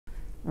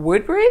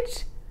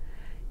Woodbridge?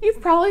 You've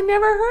probably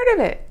never heard of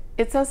it.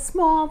 It's a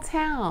small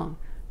town,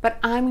 but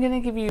I'm going to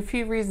give you a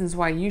few reasons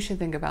why you should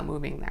think about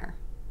moving there.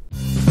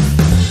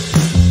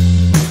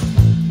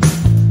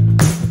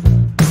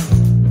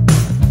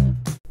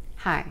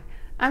 Hi,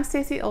 I'm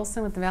Stacy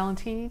Olson with the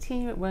Valentini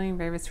team at William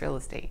Ravis Real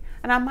Estate,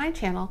 and on my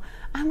channel,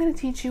 I'm going to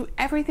teach you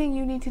everything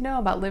you need to know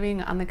about living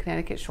on the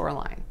Connecticut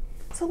shoreline.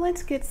 So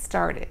let's get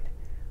started.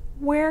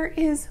 Where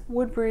is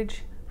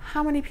Woodbridge?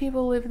 How many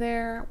people live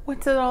there?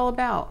 What's it all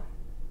about?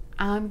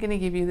 I'm going to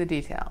give you the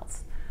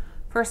details.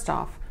 First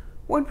off,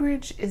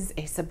 Woodbridge is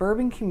a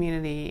suburban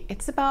community.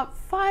 It's about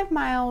 5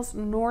 miles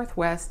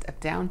northwest of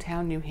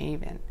downtown New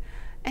Haven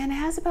and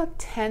has about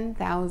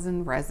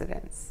 10,000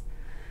 residents.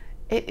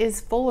 It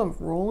is full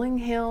of rolling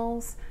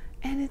hills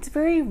and it's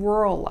very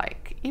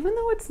rural-like. Even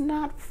though it's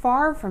not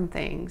far from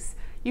things,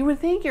 you would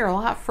think you're a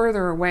lot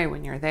further away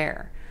when you're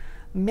there.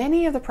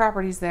 Many of the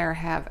properties there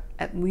have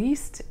at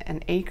least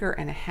an acre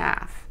and a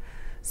half,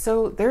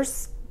 so they're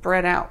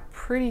spread out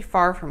pretty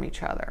far from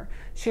each other.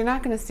 So you're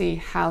not going to see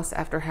house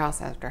after house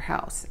after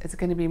house. It's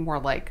going to be more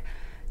like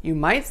you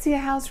might see a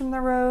house from the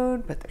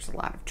road, but there's a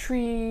lot of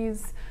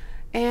trees.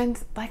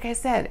 And like I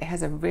said, it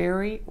has a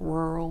very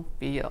rural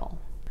feel.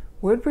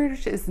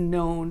 Woodbridge is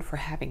known for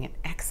having an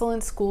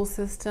excellent school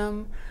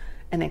system,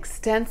 an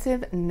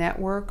extensive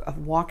network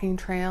of walking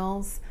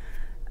trails,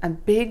 a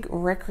big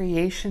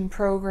recreation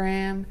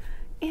program,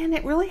 and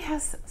it really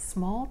has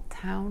small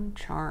town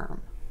charm.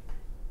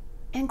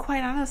 And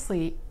quite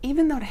honestly,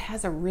 even though it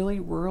has a really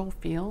rural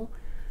feel,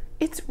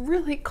 it's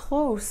really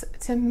close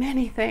to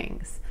many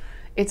things.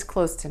 It's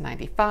close to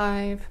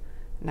 95,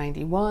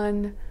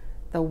 91,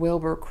 the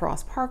Wilbur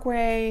Cross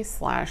Parkway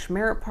 /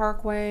 Merritt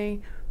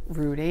Parkway,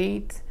 Route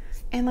 8,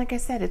 and like I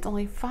said, it's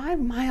only 5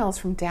 miles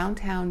from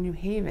downtown New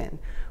Haven,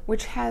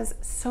 which has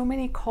so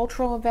many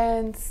cultural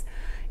events,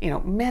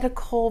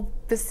 medical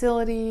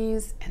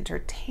facilities,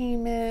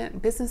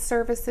 entertainment, business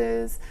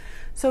services.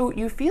 So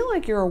you feel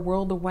like you're a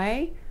world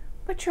away,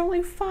 but you're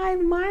only 5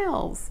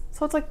 miles.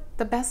 So it's like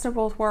the best of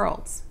both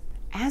worlds.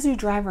 As you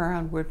drive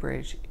around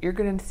Woodbridge, you're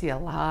going to see a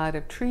lot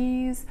of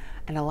trees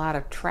and a lot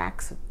of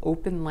tracts of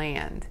open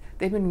land.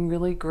 They've been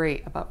really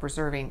great about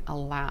preserving a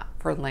lot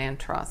for land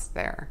trust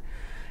there.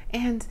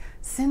 And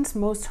since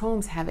most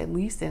homes have at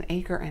least an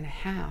acre and a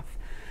half,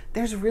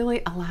 there's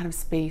really a lot of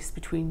space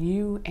between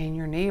you and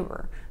your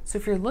neighbor. So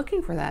if you're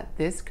looking for that,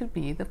 this could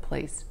be the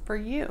place for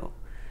you.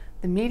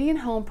 The median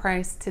home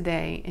price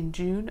today in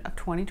June of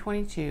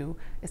 2022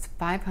 is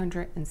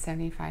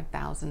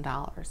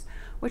 $575,000,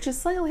 which is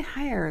slightly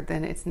higher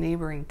than its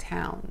neighboring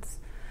towns.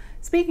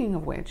 Speaking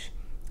of which,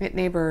 it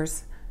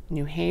neighbors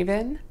New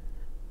Haven,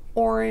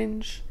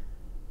 Orange,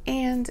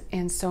 and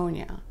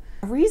Ansonia.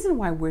 The reason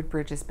why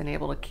Woodbridge has been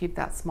able to keep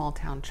that small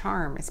town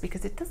charm is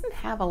because it doesn't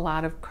have a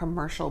lot of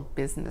commercial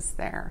business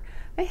there.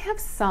 They have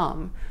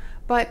some,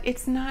 but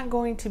it's not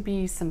going to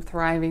be some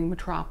thriving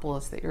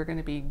metropolis that you're going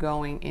to be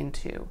going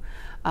into.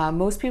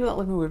 Most people that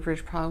live in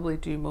Woodbridge probably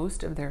do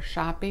most of their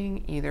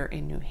shopping either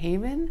in New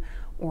Haven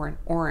or in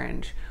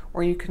Orange,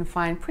 or you can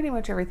find pretty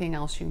much everything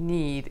else you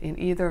need in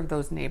either of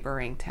those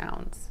neighboring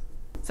towns.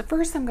 So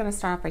first I'm going to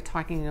start by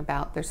talking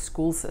about their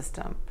school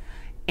system.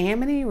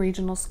 Amity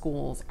Regional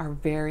Schools are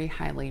very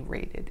highly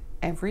rated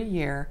every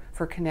year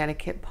for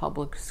Connecticut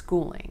public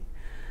schooling.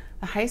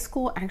 The high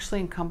school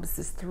actually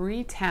encompasses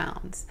 3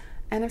 towns,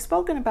 and I've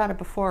spoken about it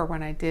before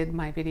when I did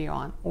my video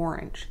on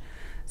Orange.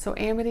 So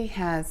Amity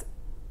has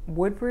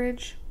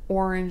Woodbridge,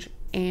 Orange,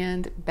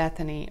 and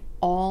Bethany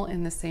all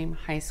in the same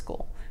high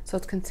school. So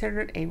it's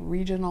considered a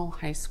regional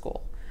high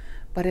school,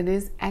 but it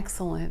is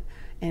excellent,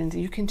 and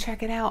you can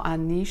check it out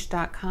on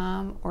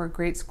niche.com or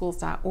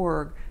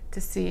greatschools.org to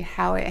see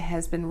how it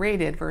has been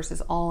rated versus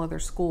all other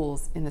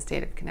schools in the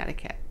state of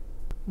Connecticut.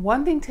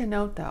 One thing to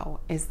note though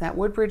is that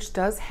Woodbridge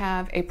does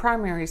have a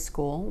primary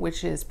school,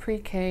 which is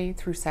pre-K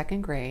through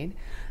 2nd grade.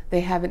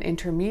 They have an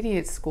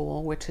intermediate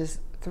school, which is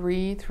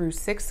 3 through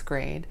 6th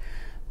grade.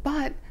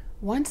 But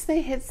once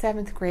they hit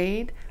 7th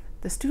grade,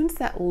 the students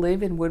that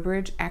live in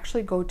Woodbridge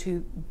actually go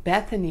to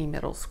Bethany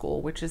Middle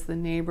School, which is the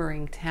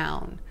neighboring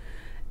town.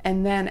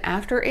 And then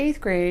after 8th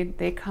grade,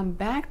 they come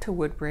back to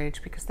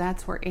Woodbridge because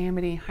that's where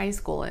Amity High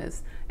School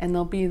is, and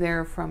they'll be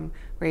there from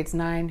grades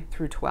 9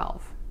 through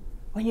 12.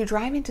 When you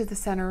drive into the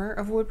center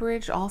of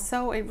Woodbridge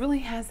also, it really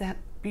has that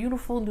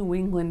beautiful New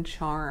England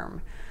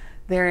charm.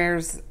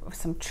 There's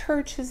some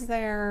churches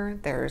there,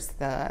 there's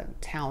the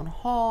town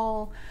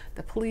hall,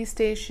 the police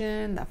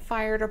station, the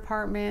fire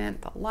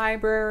department, the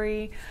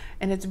library,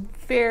 and it's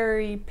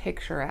very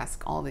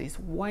picturesque, all these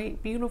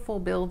white, beautiful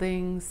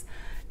buildings.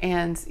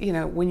 And,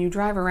 when you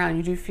drive around,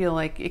 you do feel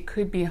like it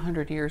could be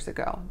 100 years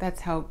ago.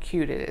 That's how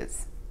cute it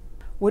is.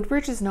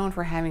 Woodbridge is known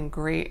for having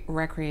great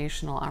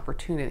recreational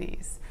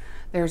opportunities.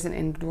 There's an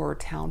indoor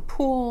town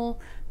pool,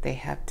 they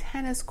have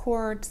tennis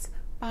courts,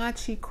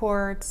 bocce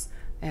courts,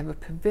 they have a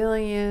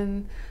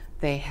pavilion,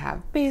 they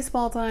have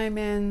baseball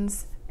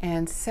diamonds,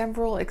 and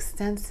several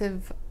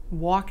extensive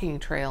walking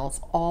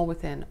trails all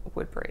within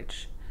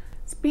Woodbridge.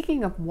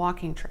 Speaking of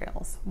walking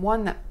trails,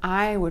 one that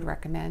I would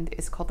recommend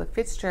is called the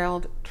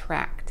Fitzgerald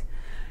Tract.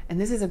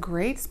 And this is a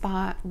great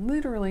spot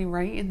literally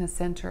right in the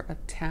center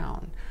of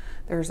town.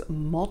 There's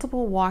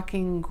multiple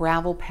walking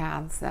gravel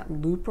paths that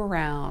loop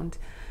around.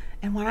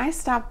 And when I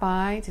stopped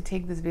by to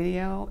take this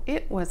video,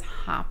 it was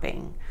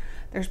hopping.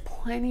 There's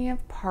plenty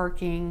of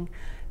parking.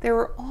 There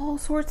were all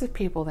sorts of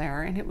people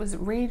there, and it was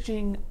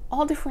ranging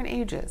all different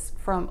ages,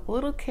 from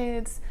little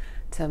kids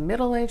to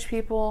middle-aged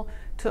people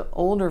to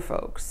older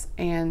folks.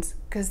 And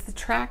because the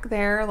track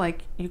there,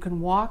 like, you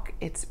can walk,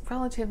 it's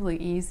relatively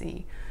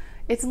easy.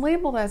 It's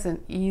labeled as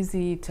an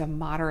easy to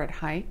moderate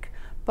hike,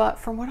 but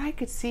from what I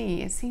could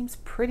see, it seems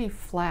pretty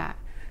flat.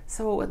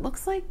 So it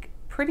looks like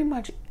pretty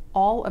much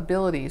all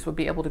abilities would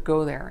be able to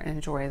go there and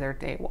enjoy their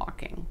day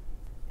walking.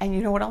 And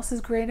you know what else is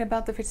great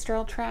about the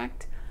Fitzgerald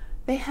Tract?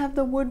 They have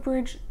the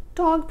Woodbridge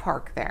dog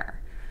park there.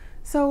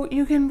 So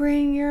you can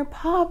bring your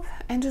pup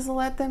and just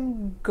let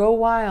them go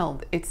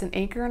wild. It's 1.5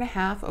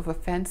 acres of a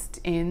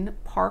fenced-in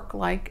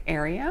park-like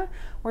area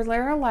where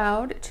they're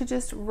allowed to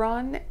just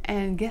run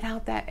and get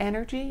out that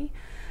energy.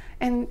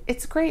 And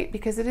it's great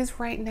because it is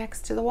right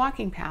next to the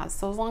walking paths.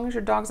 So as long as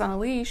your dog's on a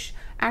leash,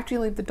 after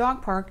you leave the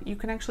dog park, you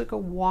can actually go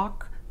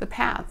walk the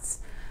paths.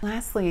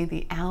 Lastly,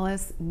 the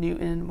Alice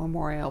Newton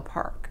Memorial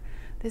Park.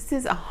 This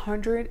is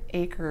 100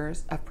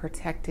 acres of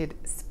protected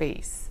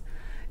space,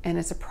 and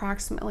it's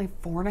approximately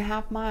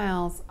 4.5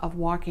 miles of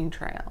walking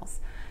trails.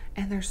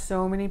 And there's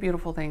so many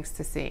beautiful things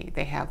to see.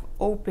 They have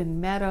open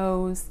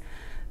meadows.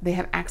 They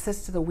have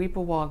access to the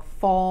Weepawag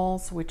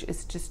Falls, which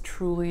is just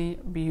truly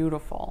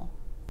beautiful.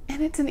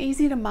 And it's an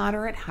easy to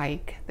moderate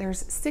hike.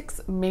 There's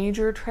 6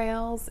 major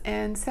trails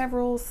and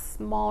several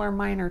smaller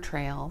minor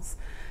trails.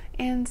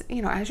 And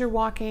you know, as you're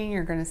walking,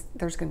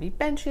 there's gonna be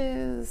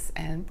benches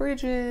and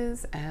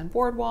bridges and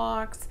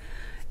boardwalks,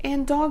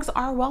 and dogs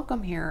are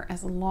welcome here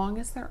as long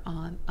as they're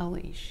on a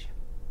leash.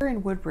 Here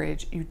in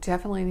Woodbridge, you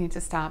definitely need to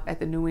stop at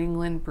the New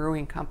England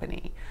Brewing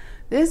Company.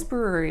 This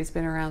brewery has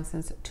been around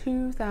since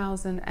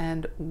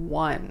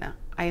 2001.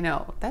 I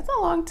know, that's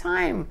a long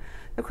time.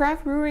 The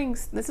craft brewing,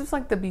 this is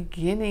like the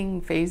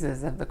beginning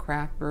phases of the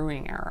craft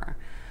brewing era.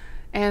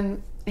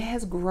 And it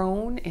has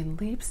grown in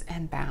leaps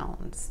and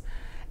bounds.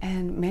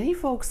 And many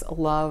folks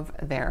love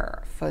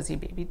their fuzzy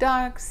baby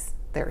ducks,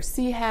 their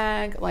sea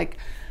hag. Like,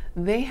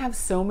 they have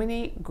so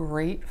many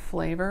great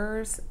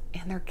flavors,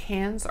 and their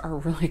cans are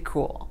really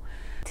cool.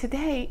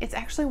 Today, it's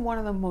actually one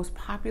of the most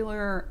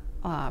popular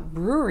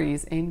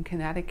breweries in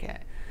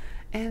Connecticut,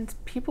 and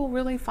people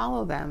really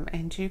follow them,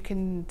 and you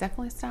can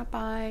definitely stop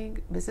by,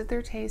 visit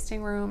their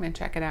tasting room, and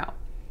check it out.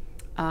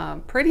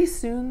 Pretty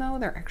soon, though,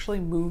 they're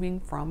actually moving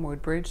from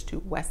Woodbridge to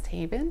West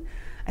Haven.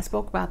 I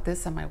spoke about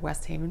this on my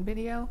West Haven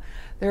video.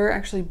 They're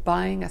actually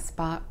buying a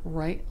spot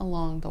right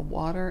along the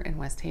water in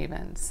West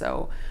Haven.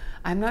 So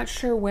I'm not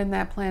sure when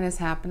that plan is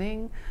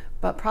happening,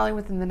 but probably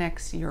within the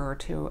next year or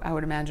two, I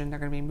would imagine they're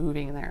going to be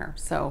moving there.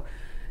 So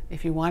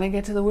if you want to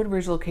get to the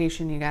Woodbridge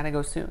location, you got to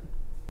go soon.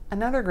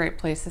 Another great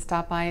place to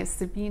stop by is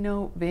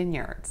Savino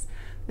Vineyards.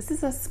 This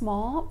is a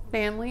small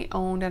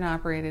family-owned and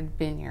operated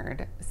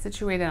vineyard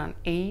situated on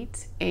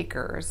 8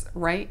 acres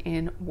right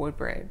in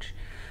Woodbridge.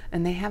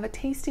 And they have a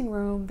tasting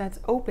room that's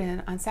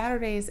open on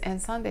Saturdays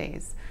and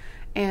Sundays.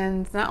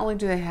 And not only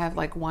do they have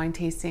like wine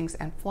tastings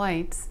and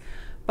flights,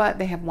 but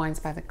they have wines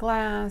by the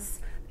glass.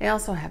 They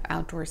also have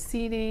outdoor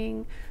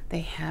seating. They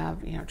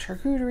have, you know,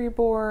 charcuterie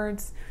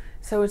boards.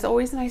 So it's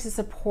always nice to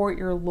support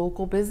your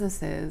local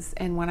businesses.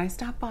 And when I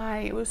stopped by,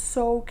 it was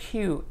so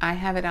cute. I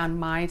have it on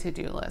my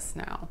to-do list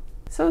now.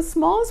 So as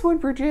small as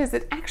Woodbridge is,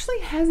 it actually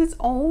has its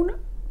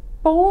own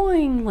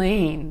bowling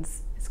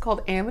lanes. It's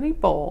called Amity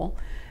Bowl.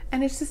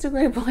 And it's just a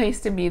great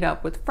place to meet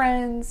up with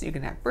friends. You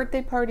can have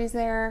birthday parties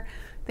there.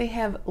 They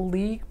have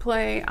league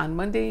play on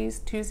Mondays,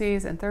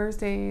 Tuesdays, and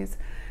Thursdays.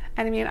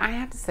 And I mean, I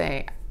have to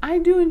say, I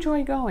do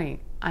enjoy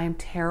going. I'm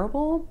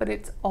terrible, but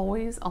it's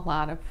always a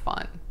lot of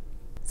fun.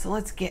 So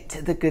let's get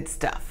to the good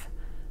stuff.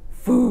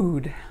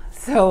 Food.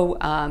 So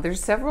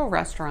there's several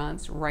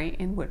restaurants right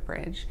in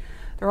Woodbridge.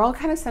 They're all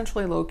kind of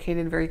centrally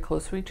located, very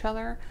close to each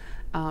other,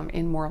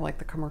 in more like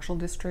the commercial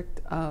district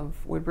of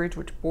Woodbridge,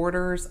 which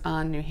borders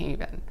on New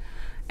Haven.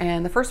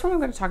 And the first one I'm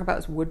going to talk about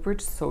is Woodbridge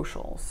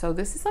Social. So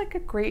this is like a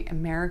great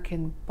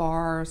American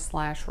bar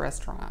 /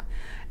 restaurant.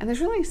 And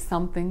there's really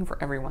something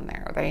for everyone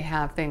there. They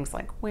have things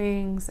like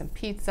wings and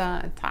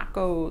pizza and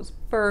tacos,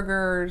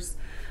 burgers,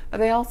 but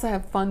they also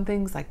have fun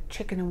things like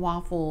chicken and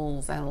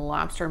waffles and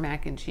lobster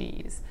mac and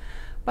cheese.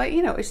 But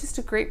you know, it's just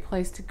a great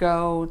place to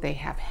go. They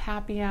have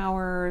happy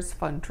hours,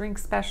 fun drink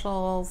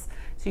specials,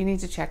 so you need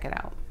to check it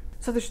out.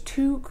 So there's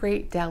 2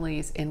 great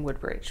delis in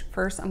Woodbridge.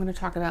 First, I'm going to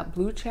talk about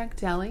Blue Check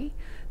Deli.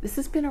 This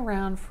has been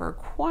around for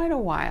quite a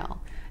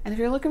while. And if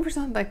you're looking for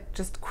something like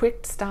just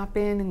quick stop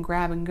in and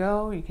grab and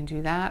go, you can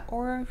do that.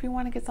 Or if you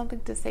want to get something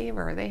to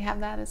savor, they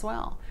have that as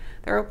well.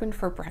 They're open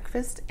for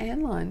breakfast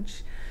and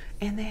lunch,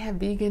 and they have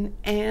vegan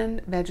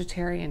and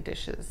vegetarian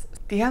dishes.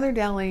 The other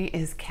deli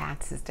is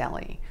Katz's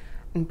Deli.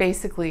 And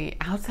basically,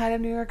 outside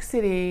of New York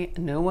City,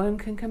 no one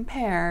can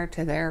compare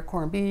to their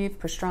corned beef,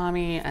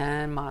 pastrami,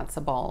 and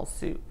matzo ball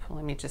soup.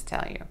 Let me just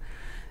tell you.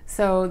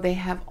 So they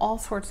have all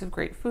sorts of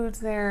great foods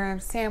there,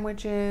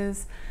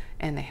 sandwiches,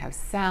 and they have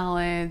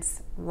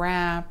salads,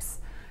 wraps,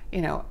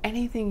 you know,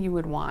 anything you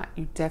would want.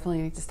 You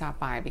definitely need to stop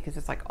by because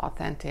it's like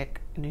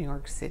authentic New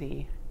York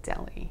City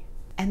deli.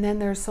 And then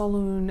there's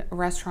Saloon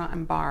Restaurant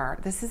and Bar.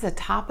 This is a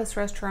tapas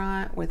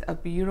restaurant with a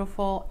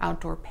beautiful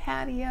outdoor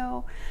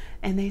patio,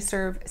 and they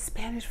serve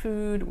Spanish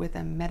food with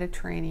a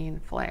Mediterranean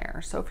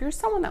flair. So if you're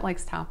someone that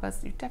likes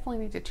tapas, you definitely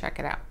need to check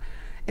it out.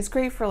 It's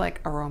great for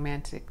like a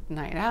romantic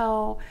night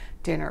out,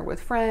 dinner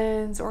with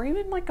friends, or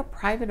even like a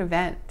private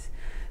event.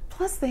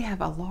 Plus they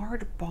have a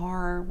large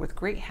bar with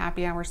great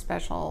happy hour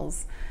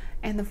specials,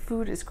 and the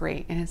food is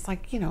great. And it's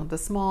like, you know, the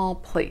small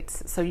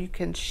plates. So you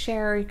can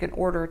share, you can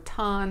order a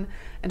ton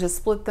and just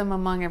split them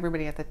among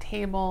everybody at the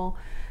table.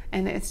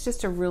 And it's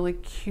just a really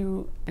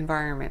cute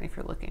environment if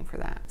you're looking for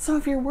that. So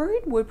if you're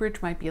worried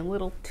Woodbridge might be a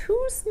little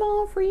too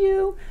small for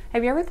you,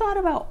 have you ever thought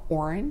about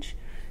Orange?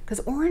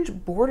 Because Orange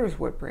borders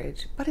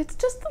Woodbridge, but it's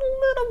just a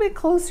little bit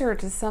closer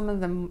to some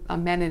of the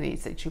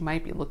amenities that you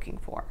might be looking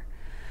for.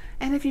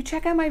 And if you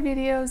check out my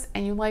videos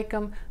and you like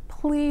them,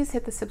 please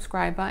hit the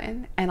subscribe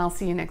button, and I'll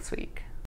see you next week.